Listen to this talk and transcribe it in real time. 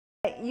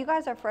you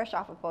guys are fresh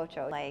off of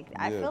Pocho. Like,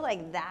 I feel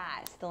like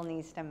that still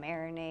needs to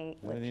marinate.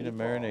 We need to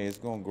marinate. It's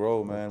gonna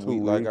grow, man. We,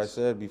 like I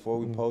said before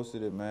we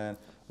posted it, man.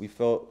 We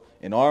felt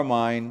in our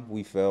mind,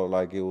 we felt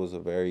like it was a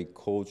very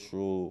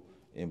cultural,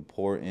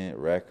 important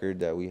record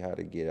that we had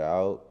to get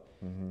out,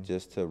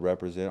 just to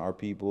represent our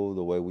people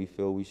the way we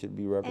feel we should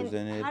be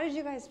represented. And how did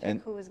you guys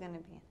pick who was gonna be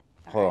in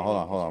it? Hold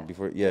on.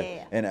 Before,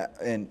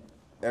 and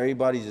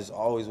everybody just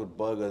always would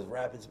bug us,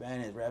 rap in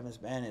Spanish,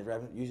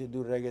 you should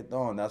do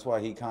reggaeton. That's why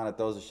he kind of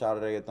throws a shot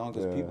at reggaeton,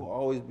 because people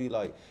always be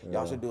like,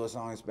 y'all should do a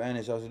song in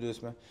Spanish, y'all should do it in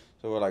Spanish.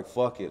 So we're like,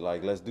 fuck it,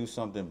 like, let's do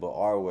something but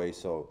our way.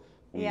 So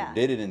we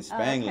did it in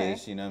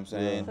Spanglish, you know what I'm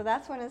saying? So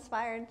that's what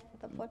inspired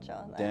the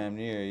Pocho. Damn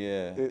near,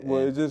 yeah.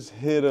 It just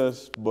hit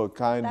us, but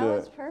kind of. That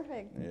was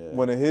perfect.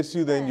 When it hits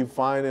you, then you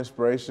find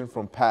inspiration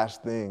from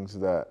past things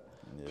that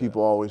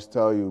people always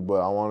tell you, but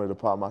I wanted to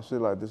pop my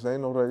shit like, this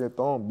ain't no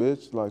reggaeton,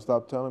 bitch. Like,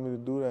 stop telling me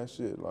to do that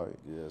shit. Like,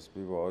 yes,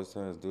 people always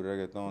tell us do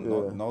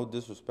reggaeton. No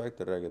disrespect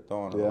to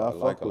reggaeton. Yeah, I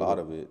like a lot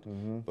of it,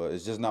 but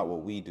it's just not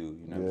what we do.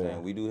 You know what I'm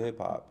saying? We do hip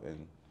hop,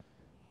 and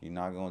you're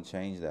not gonna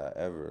change that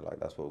ever. Like,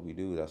 that's what we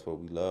do. That's what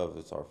we love.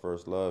 It's our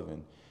first love,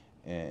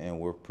 and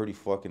we're pretty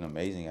fucking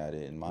amazing at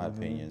it, in my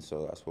opinion.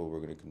 So that's what we're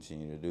gonna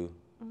continue to do.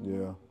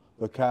 Yeah.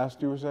 The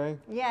cast, you were saying?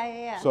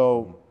 Yeah.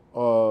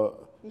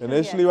 So,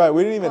 initially, right,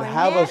 we didn't even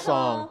have a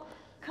song.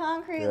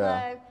 Concrete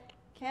Life,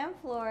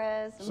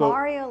 Flores,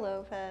 Mario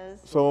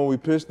Lopez. So when we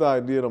pitched the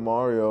idea to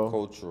Mario,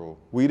 cultural,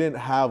 we didn't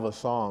have a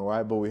song,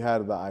 right? But we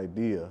had the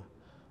idea.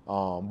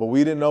 But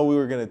we didn't know we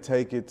were gonna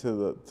take it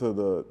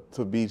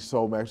to be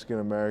so Mexican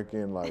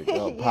American, like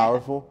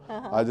powerful.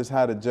 I just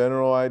had a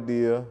general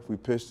idea. We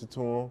pitched it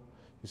to him.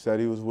 He said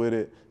he was with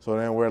it. So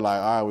then we're like,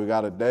 all right, we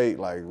got a date.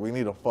 Like, we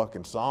need a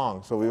fucking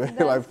song. So we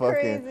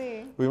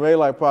made we made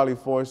like probably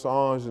 4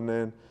 songs, and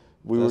then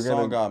that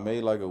song got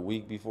made like a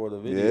week before the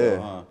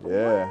video,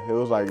 Yeah, it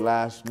was like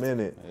last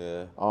minute.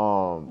 Yeah.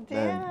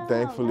 And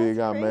thankfully it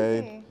got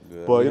made.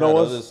 Yeah, but we you know had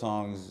what? other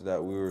songs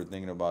that we were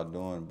thinking about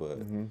doing, but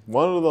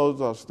one of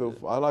those are still.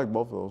 I like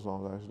both of those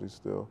songs actually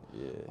still.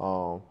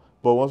 Yeah.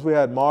 But once we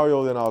had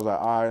Mario, then I was like,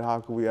 all right, how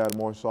can we add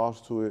more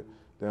sauce to it?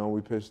 Then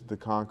we pitched the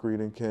Concrete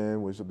and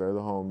Ken, which they're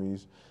the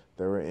homies.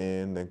 They were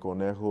in. Then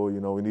Conejo, you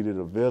know, we needed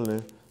a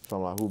villain. So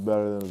I'm like, who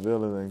better than a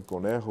villain than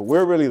Conejo?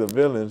 We're really the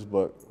villains,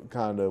 but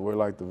kind of we're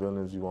like the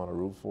villains you want to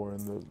root for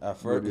in the at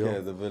first, video. Yeah,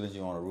 the villains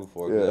you want to root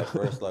for. Yeah. At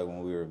first, like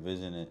when we were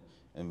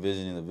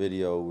envisioning the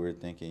video, we were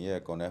thinking, yeah,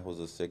 Conejo's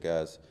a sick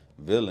ass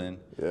villain.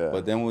 Yeah.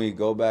 But then when we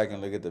go back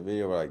and look at the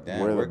video, we're like,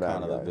 damn, we're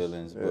kind of the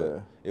villains. Yeah.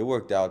 But it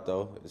worked out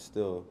though. It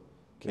still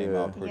came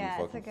out pretty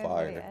fucking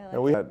fire.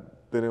 And we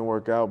didn't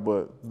work out,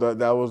 but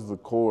that was the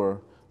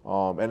core.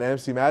 And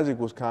MC Magic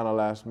was kind of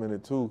last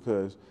minute too,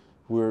 because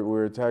we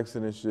were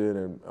texting and shit,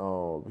 and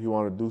he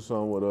wanted to do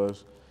something with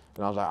us.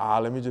 And I was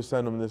like, let me just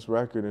send him this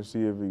record and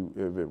see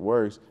if it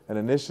works. And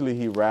initially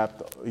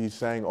he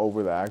sang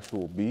over the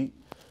actual beat,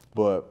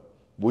 but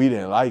we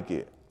didn't like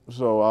it.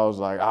 So I was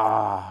like,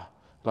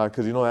 like,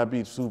 cause you know that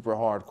beat's super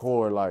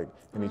hardcore, like,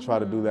 and he tried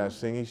to do that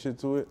singing shit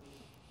to it,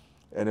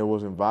 and it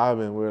wasn't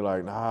vibing. We were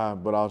like, nah,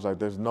 but I was like,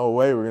 there's no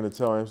way we're gonna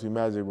tell MC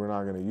Magic we're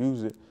not gonna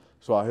use it.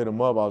 So I hit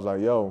him up, I was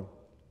like, yo,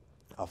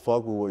 I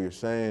fuck with what you're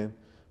saying,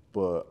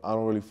 but I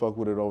don't really fuck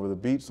with it over the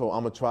beat, so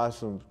I'm gonna try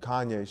some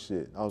Kanye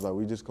shit. I was like,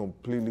 we just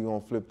completely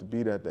gonna flip the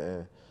beat at the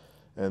end.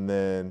 And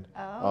then,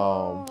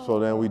 so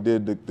then we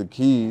did the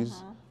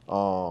keys,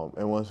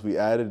 and once we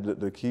added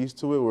the keys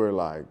to it, we're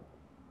like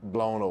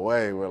blown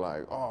away. We're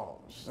like, oh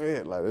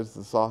shit, like this is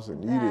the sauce it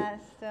needed.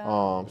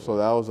 So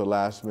that was a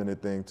last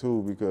minute thing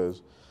too,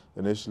 because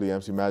initially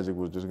MC Magic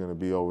was just gonna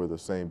be over the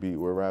same beat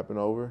we're rapping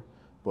over.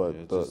 But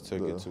it just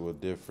took it to a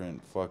different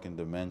fucking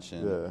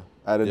dimension. Yeah,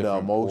 added the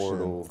emotion.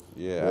 Portal.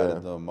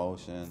 Added the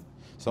emotion.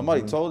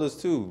 Somebody told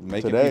us too,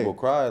 making people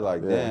cry.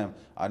 Like, damn,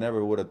 I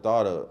never would have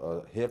thought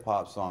a hip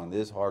hop song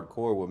this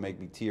hardcore would make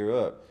me tear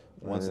up.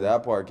 Once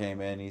that part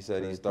came in, he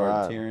said he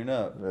started tearing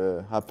up.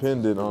 Yeah, I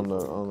pinned it on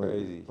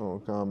the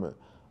comment.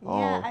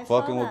 Yeah,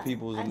 fucking with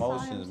people's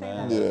emotions,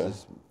 man.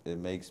 It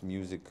makes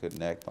music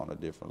connect on a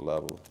different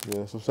level.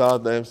 Yeah, so shout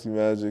out to MC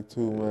Magic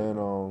too, man.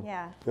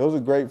 It was a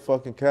great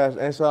fucking cast.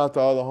 And shout out to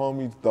all the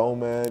homies, Doe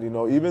Man. You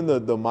know, even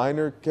the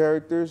minor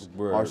characters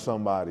are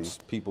somebody.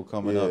 People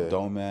coming up,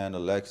 Doe Man,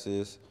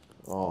 Alexis,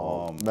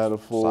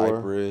 Metaphor,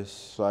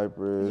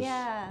 Cypress.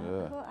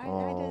 Yeah. I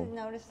did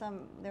notice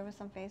there were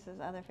some faces,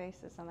 other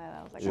faces on that.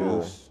 I was like,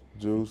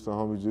 Juice, the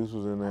homie Juice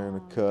was in there in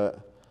the cut.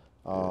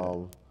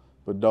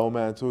 But Doe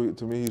Man, too,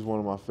 to me, he's one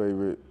of my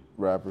favorite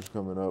rappers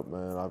coming up,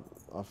 man.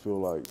 I feel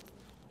like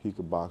he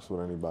could box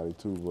with anybody,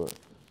 too. But,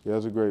 yeah,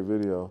 it's a great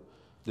video.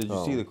 Did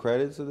you see the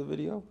credits of the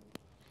video?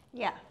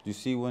 Yeah. Did you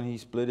see when he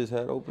split his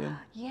head open?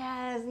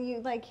 Yes,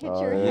 you, like, hit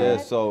your head.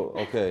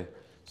 Yeah,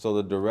 so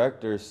the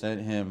director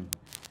sent him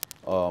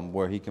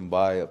where he can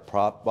buy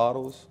prop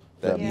bottles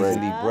that That break.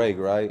 easily break,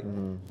 right?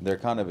 They're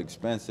kind of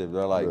expensive.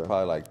 They're like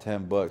probably like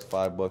 $10,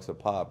 $5 a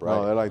pop, right?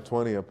 No, they're like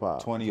 20 a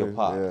pop. 20 a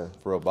pop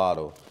for a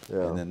bottle.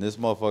 Yeah. And then this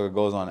motherfucker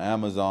goes on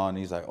Amazon. And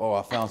he's like, oh,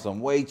 I found some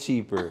way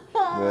cheaper.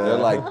 They're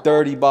like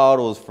 30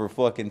 bottles for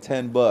fucking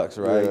 $10,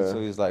 right? Yeah. So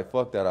he's like,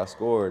 fuck that, I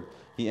scored.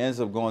 He ends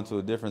up going to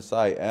a different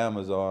site,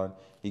 Amazon.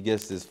 He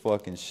gets this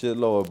fucking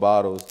shitload of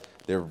bottles.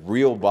 They're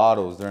real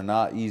bottles. They're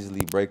not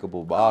easily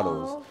breakable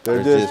bottles.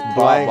 They're They're just just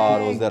blank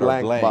bottles that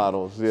are blank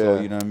bottles, So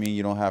yeah. you know what I mean?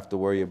 You don't have to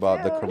worry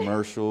about the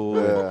commercial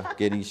and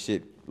getting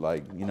shit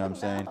like, you know what I'm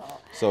saying?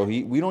 So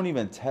we don't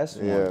even test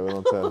one. Yeah, we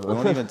don't test We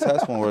don't even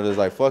test one where there's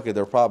like, fuck it,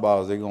 they're pop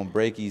bottles, they're gonna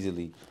break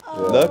easily.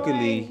 Oh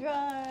Luckily,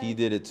 he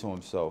did it to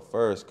himself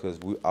first, because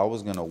I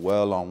was gonna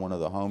well on one of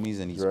the homies,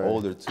 and he's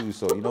older too.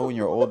 So you know when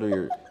you're older,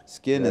 your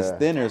skin is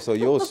thinner, so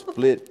you'll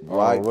split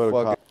right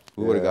fucking.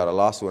 We would have got a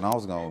lawsuit, and I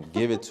was gonna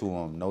give it to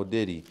him, no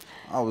diddy.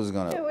 I was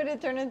gonna It would have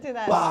turned into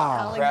that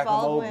crack Alec him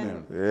Baldwin.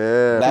 open.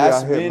 Yeah.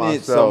 Last I hit minute,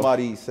 myself.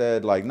 somebody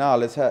said like, nah,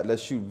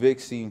 let's shoot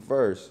Vic's scene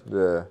first.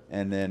 Yeah.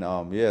 And then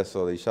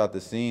so they shot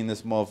the scene.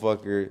 This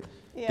motherfucker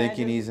Yeah,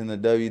 thinking he's in the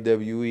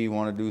WWE,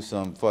 want to do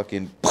some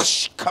fucking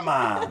come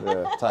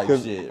on type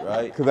shit,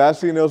 right? Because that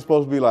scene, it was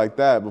supposed to be like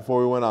that. Before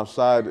we went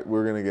outside, we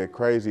were going to get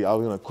crazy. I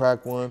was going to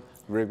crack one.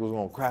 Rick was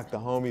going to crack the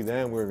homie.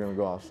 Then we were going to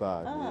go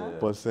outside.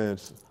 But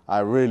since I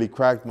really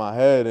cracked my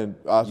head and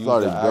I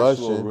started Used the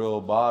actual gushing. real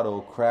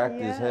bottle,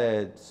 cracked his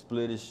head,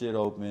 split his shit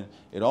open.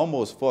 It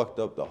almost fucked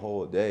up the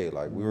whole day.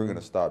 Like we were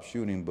gonna stop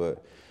shooting,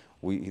 but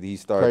he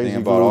started Crazy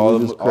thinking about glue, all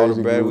the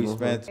crazy bread glue. we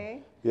spent.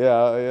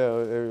 Yeah,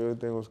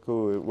 everything was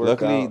cool. It worked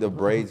Luckily, out. the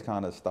braids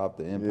kind of stopped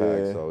the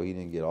impact, Yeah. so he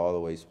didn't get all the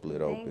way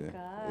split open.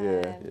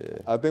 Yeah.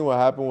 I think what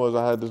happened was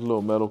I had this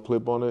little metal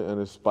clip on it and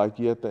it's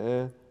spiky at the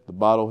end. The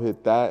bottle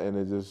hit that and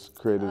it just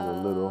created a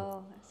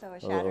little, So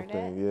it shattered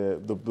thing. it?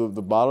 Yeah,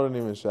 the bottle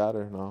didn't even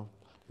shatter, no.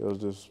 It was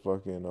just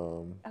fucking,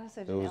 So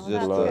It was that's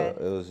just good.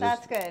 it was That's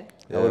just good. yeah,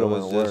 That it would've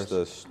was went just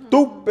a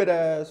stupid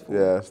ass. Fool.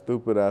 yeah,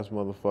 stupid ass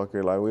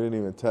motherfucker. Like we didn't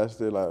even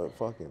test it, like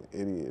fucking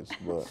idiots.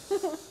 But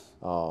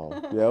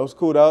yeah, it was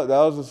cool. That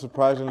was a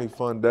surprisingly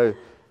fun day.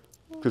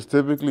 Cause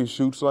typically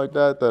shoots like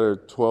that are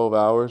 12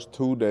 hours,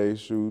 2-day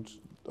shoots,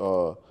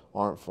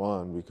 aren't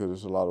fun because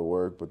it's a lot of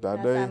work. But that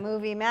That's day, that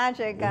movie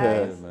magic,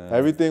 guys.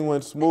 everything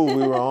went smooth.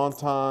 We were on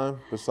time.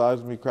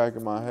 Besides me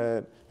cracking my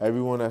head,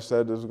 everyone that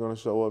said this was gonna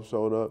show up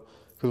showed up.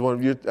 Because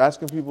when you're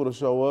asking people to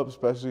show up,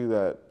 especially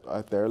that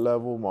at their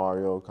level,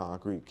 Mario,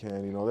 Concrete,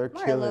 Ken, you know, they're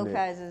Mario killing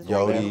Lopez it. is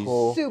Yodi's. like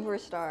a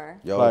superstar.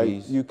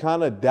 Like you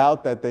kind of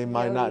doubt that they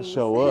might not Yodi's.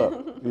 show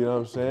up. You know what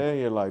I'm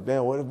saying? You're like,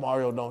 damn, what if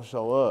Mario don't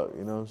show up?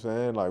 You know what I'm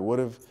saying? Like, what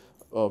if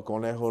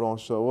Conejo don't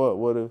show up?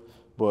 What if?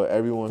 But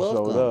everyone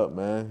showed up,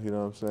 man. You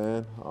know what I'm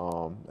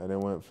saying? And it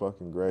went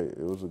fucking great. It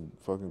was a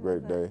fucking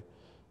great day.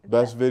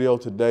 Best video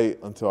to date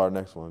until our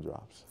next one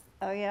drops.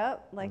 Oh,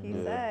 yep. Like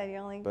you said, you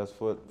only... Best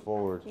foot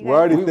forward. You We're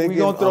already guys- thinking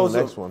gonna throw on the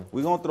some, next one.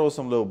 We're gonna throw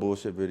some little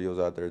bullshit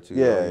videos out there too.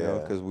 Yeah, though, you know,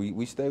 yeah. because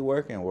we stay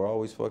working. We're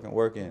always fucking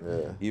working.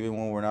 Yeah. Even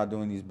when we're not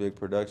doing these big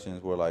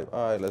productions, we're like,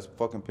 all right, let's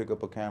fucking pick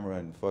up a camera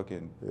and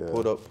fucking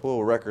pull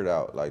a record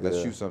out. Like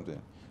let's shoot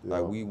something.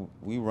 Like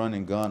we run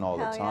and gun all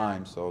Hell the yeah.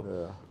 time.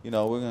 So you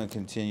know, we're gonna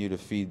continue to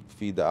feed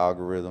the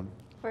algorithm.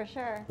 For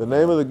sure. The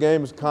name of the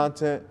game is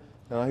content.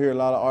 And I hear a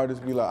lot of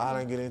artists be like, I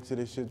didn't get into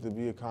this shit to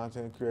be a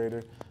content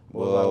creator.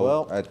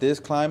 Well, at this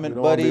climate, we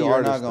don't wanna buddy, be you're not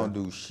artists gonna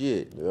then. do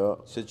shit. Yeah.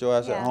 Sit your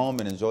ass at Yeah. home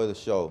and enjoy the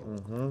show.